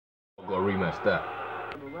Gotta rematch that.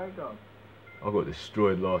 I got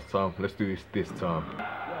destroyed last time. Let's do this time.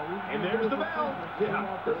 And there's the bell. Yeah,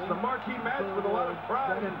 this is a marquee match with a lot of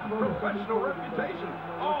pride and professional reputation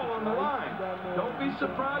all on the line. Don't be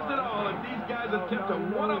surprised at all if these guys attempt to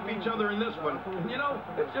one-up each other in this one. And you know,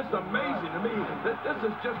 it's just amazing to me that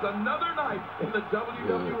this is just another night in the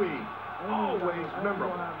WWE. Always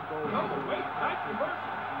memorable. Oh, wait, nice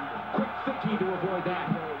reversal. Quick thinking to avoid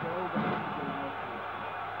that.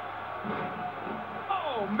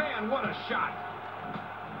 Oh, man, what a shot.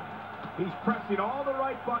 He's pressing all the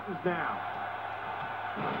right buttons now.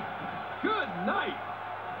 Good night.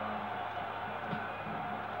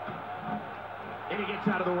 And he gets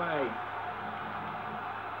out of the way.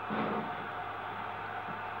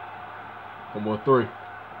 One more 3.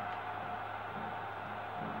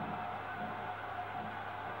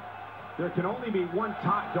 There can only be one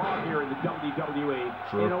top dog here in the WWE.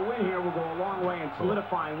 Sure. And a win here will go a long way in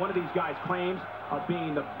solidifying one of these guys' claims of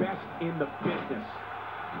being the best in the business.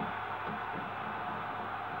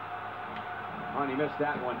 Oh, and he missed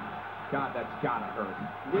that one. God, that's gotta hurt.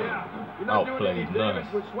 Yeah, you're not doing any damage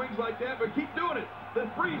nice. with swings like that, but keep doing it. The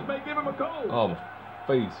freeze may give him a cold. Oh, my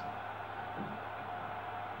face.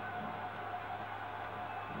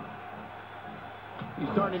 He's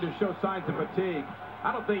starting to show signs of fatigue.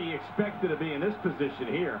 I don't think he expected to be in this position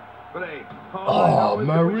here. But hey, oh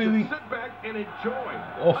man, we really? Sit back and enjoy.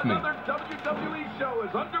 Off me. Another WWE show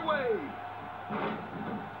is underway.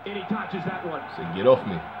 And he touches that one. So get off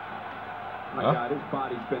me. My God, his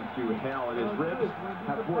body's been through hell, and his ribs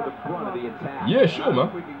have bore the brunt of the attack. Yeah, sure,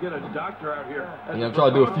 man. We can get a doctor out here. Yeah, I'm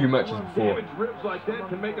trying to do a few matches before. Damaged ribs like that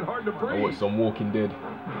can make it hard to breathe. I watched some Walking Dead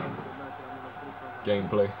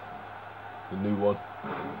gameplay, the new one.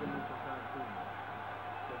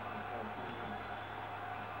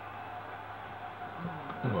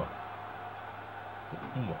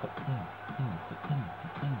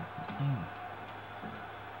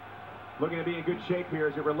 Looking to be in good shape here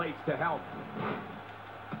as it relates to health.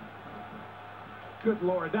 Good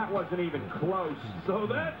Lord, that wasn't even close. So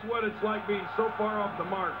that's what it's like being so far off the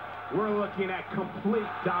mark. We're looking at complete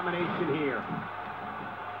domination here.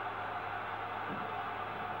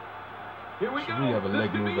 Here we Should go. we have a This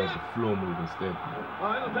leg could move be as it. a floor move instead?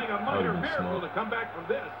 Well, it'll take a minor been miracle smart. to come back from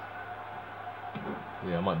this.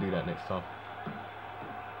 Yeah, I might do that next time.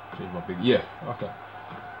 Change my big. Yeah, okay.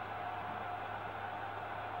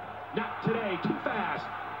 Not today, too fast.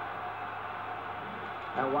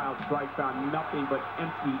 That wild strike found nothing but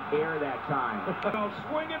empty air that time.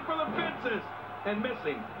 Swinging for the fences and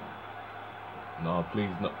missing. No,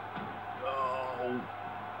 please, no. Oh.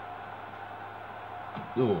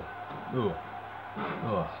 Oh. Oh.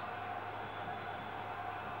 Oh.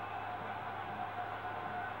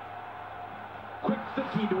 Quick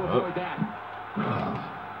thinking to avoid that.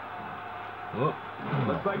 Oh.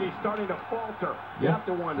 Looks like he's starting to falter. You have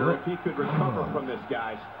to wonder if he could recover from this,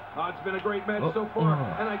 guys. It's been a great match so far,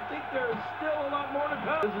 and I think there's still a lot more to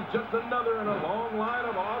come. This is just another in a long line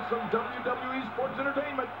of awesome WWE sports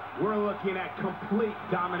entertainment. We're looking at complete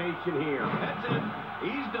domination here. That's it.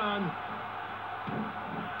 He's done.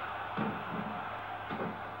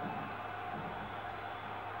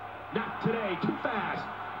 Not today, too fast.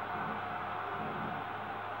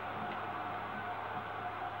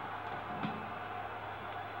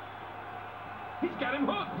 He's got him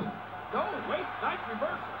hooked. Oh, wait, nice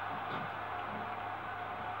reversal.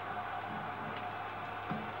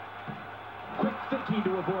 Quick thinking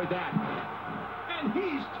to avoid that. And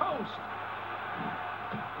he's toast.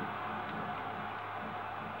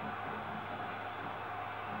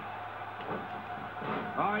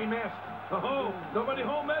 Oh, he missed. Oh, nobody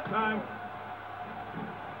home that time.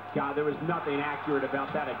 God, there was nothing accurate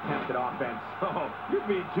about that attempted offense. Oh, you're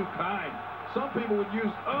being too kind. Some people would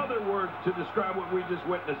use other words to describe what we just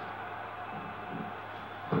witnessed.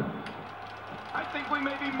 I think we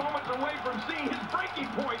may be moments away from seeing his breaking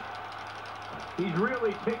point. He's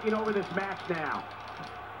really taking over this match now.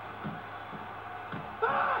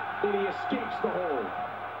 And he escapes the hold.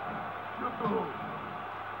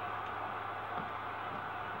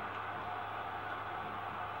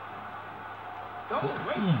 Oh,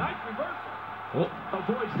 wait, nice reversal.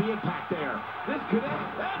 Avoids the impact there. This could end.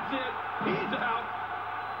 That's it. He's out.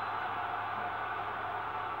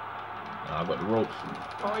 I've got the ropes.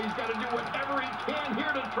 Oh, he's got to do whatever he can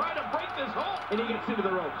here to try to break this hold. And he gets into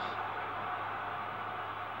the ropes.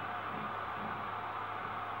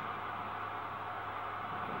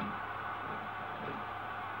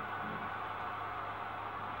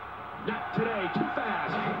 Not today, too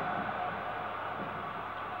fast.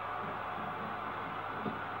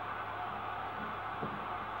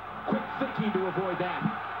 Quick thinking to avoid that.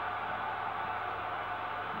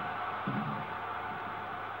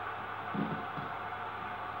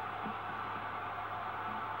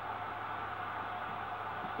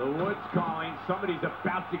 The wood's calling. Somebody's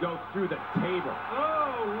about to go through the table.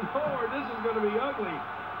 Oh, Lord, this is going to be ugly.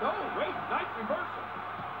 Oh, wait, nice reversal.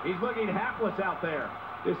 He's looking hapless out there.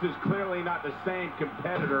 This is clearly not the same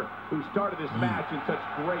competitor who started this match in such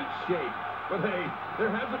great shape. But hey, there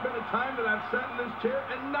hasn't been a time that I've sat in this chair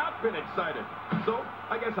and not been excited. So,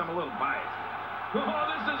 I guess I'm a little biased. Oh,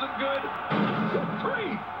 this isn't good.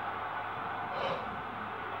 3.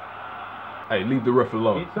 Hey, leave the ref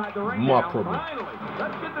alone. Inside the ring My now. problem. Finally,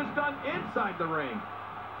 let's get this done inside the ring.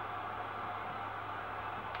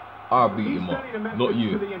 I'll beat He's him up, sending a message not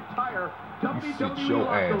you. to the entire You WWE sit your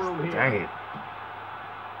locker room ass. here. Dang it.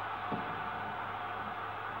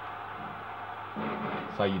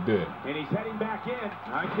 That's how you do it. And he's heading back in.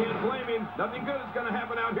 I can't blame him. Nothing good is going to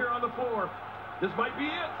happen out here on the floor. This might be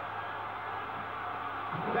it.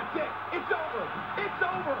 That's it. It's over. It's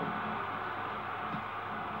over.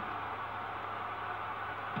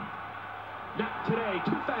 Not today.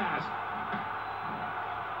 Too fast.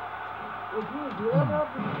 Well, dude, whatever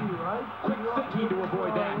happened to you, right? Quick thinking to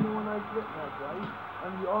avoid that. When I quit that, right?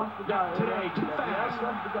 And you asked the guy. Not today. Too fast. You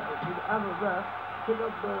asked the guy, as a ref,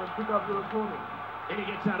 pick up your opponent. And he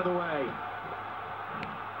gets out of the way.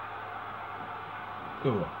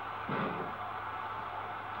 Ugh.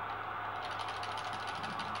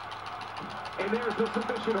 And there's the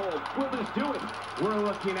submission hold. Will this do it? We're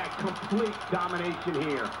looking at complete domination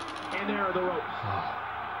here. And there are the ropes.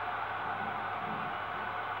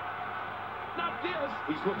 Not this.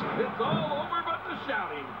 He's looking. It's all over but the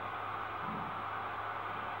shouting.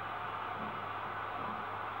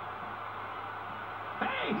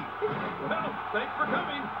 Hey! Well, thanks for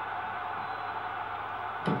coming.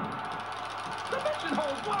 Submission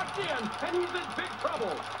hold locked in, and he's in big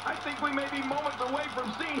trouble. I think we may be moments away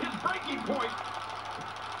from seeing his breaking point.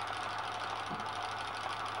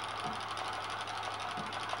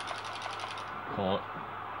 Can't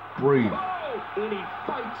breathe. Oh! And he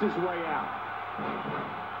fights his way out.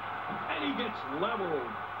 And he gets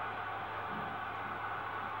leveled.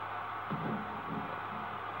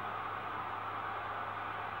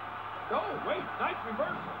 Oh, wait, nice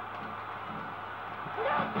reversal.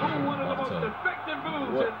 Oh, one of the most effective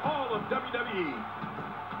moves in all of WWE.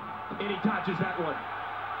 And he dodges that one.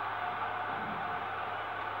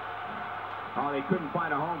 Oh, they couldn't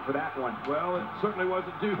find a home for that one. Well, it certainly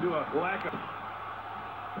wasn't due to a lack of...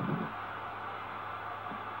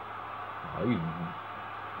 Oh, he's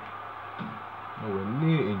nowhere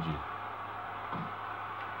near injured.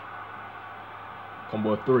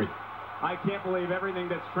 Combo 3. I can't believe everything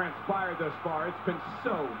that's transpired thus far. It's been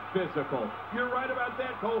so physical. You're right about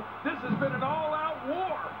that, Cole. This has been an all-out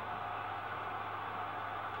war.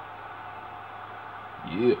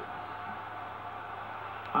 Yeah.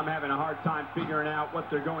 I'm having a hard time figuring out what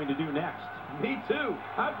they're going to do next. Me too.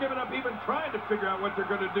 I've given up even trying to figure out what they're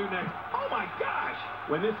going to do next. Oh, my gosh.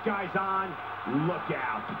 When this guy's on, look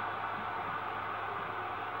out.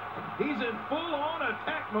 He's in full-on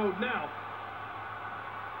attack mode now.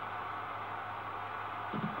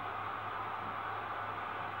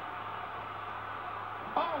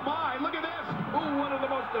 Oh, my, look at this. Ooh, one of the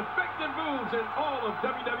most effective moves in all of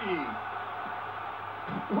WWE.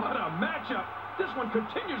 What a matchup. This one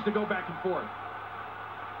continues to go back and forth.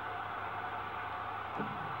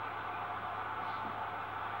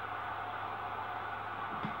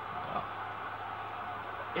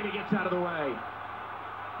 And he gets out of the way.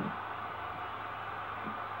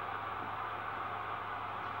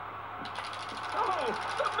 Oh,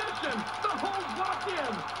 submission! The hold's locked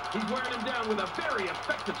in. He's wearing him down with a very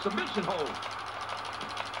effective submission hold.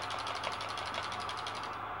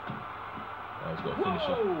 Let's go finish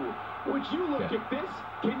him. Whoa! Would you look at this?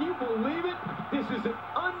 Can you believe it? This is an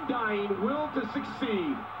undying will to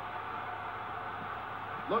succeed.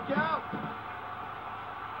 Look out!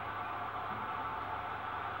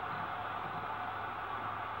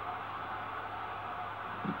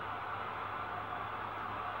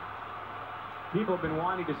 People have been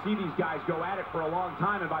wanting to see these guys go at it for a long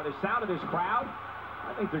time, and by the sound of this crowd,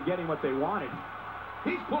 I think they're getting what they wanted.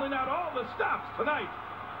 He's pulling out all the stops tonight.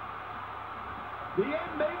 The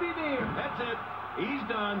end may be near. That's it. He's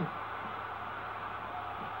done.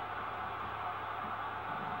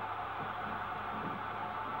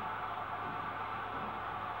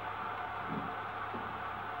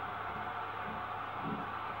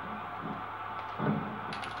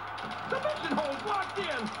 Submission hold locked in,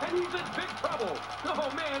 and he's in big trouble.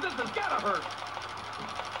 Oh, man, this has got to hurt.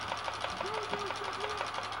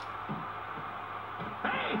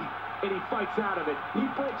 Hey! And he fights out of it. He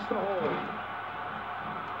breaks the hold.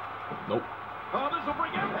 Nope. Oh, this will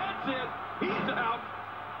bring him heads in. He's out.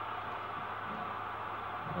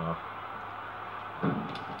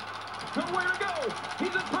 Nowhere to go.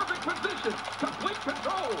 He's in perfect position. Complete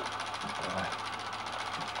control.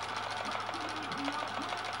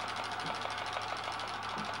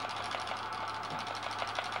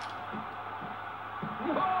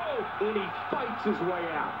 Whoa! And he fights his way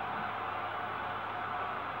out.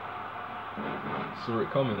 Saw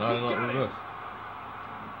it coming. I don't know reverse.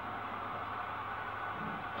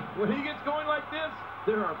 When he gets going like this,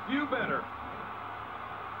 there are few better.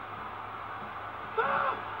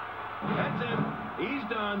 Ah! That's it. He's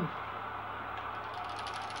done.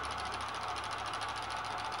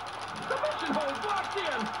 Submission hold locked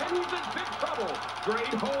in, and he's in big trouble.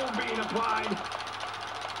 Great hold being applied.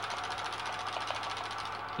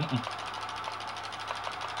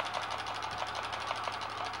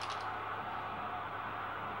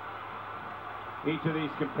 Each of these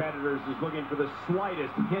competitors is looking for the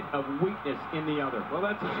slightest hint of weakness in the other. Well,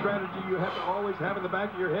 that's a strategy you have to always have in the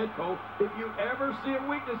back of your head, Cole. If you ever see a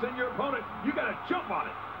weakness in your opponent, you got to jump on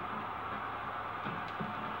it.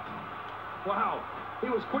 Wow, he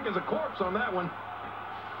was quick as a corpse on that one.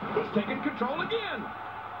 He's taking control again.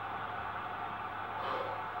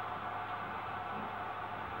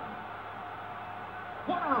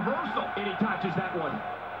 What a reversal. And he touches that one.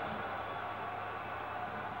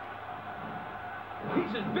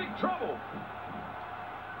 He's in big trouble.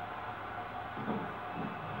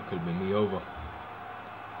 Could have been me over.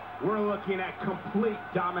 We're looking at complete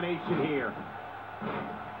domination here.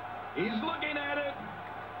 He's looking at it.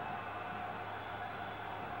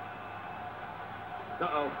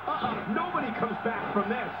 Uh-oh. Nobody comes back from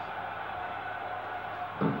this.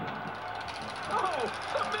 Oh,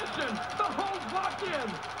 submission. The hold's locked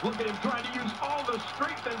in. Look at him trying to use all the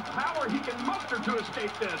strength and power he can muster to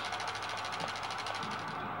escape this.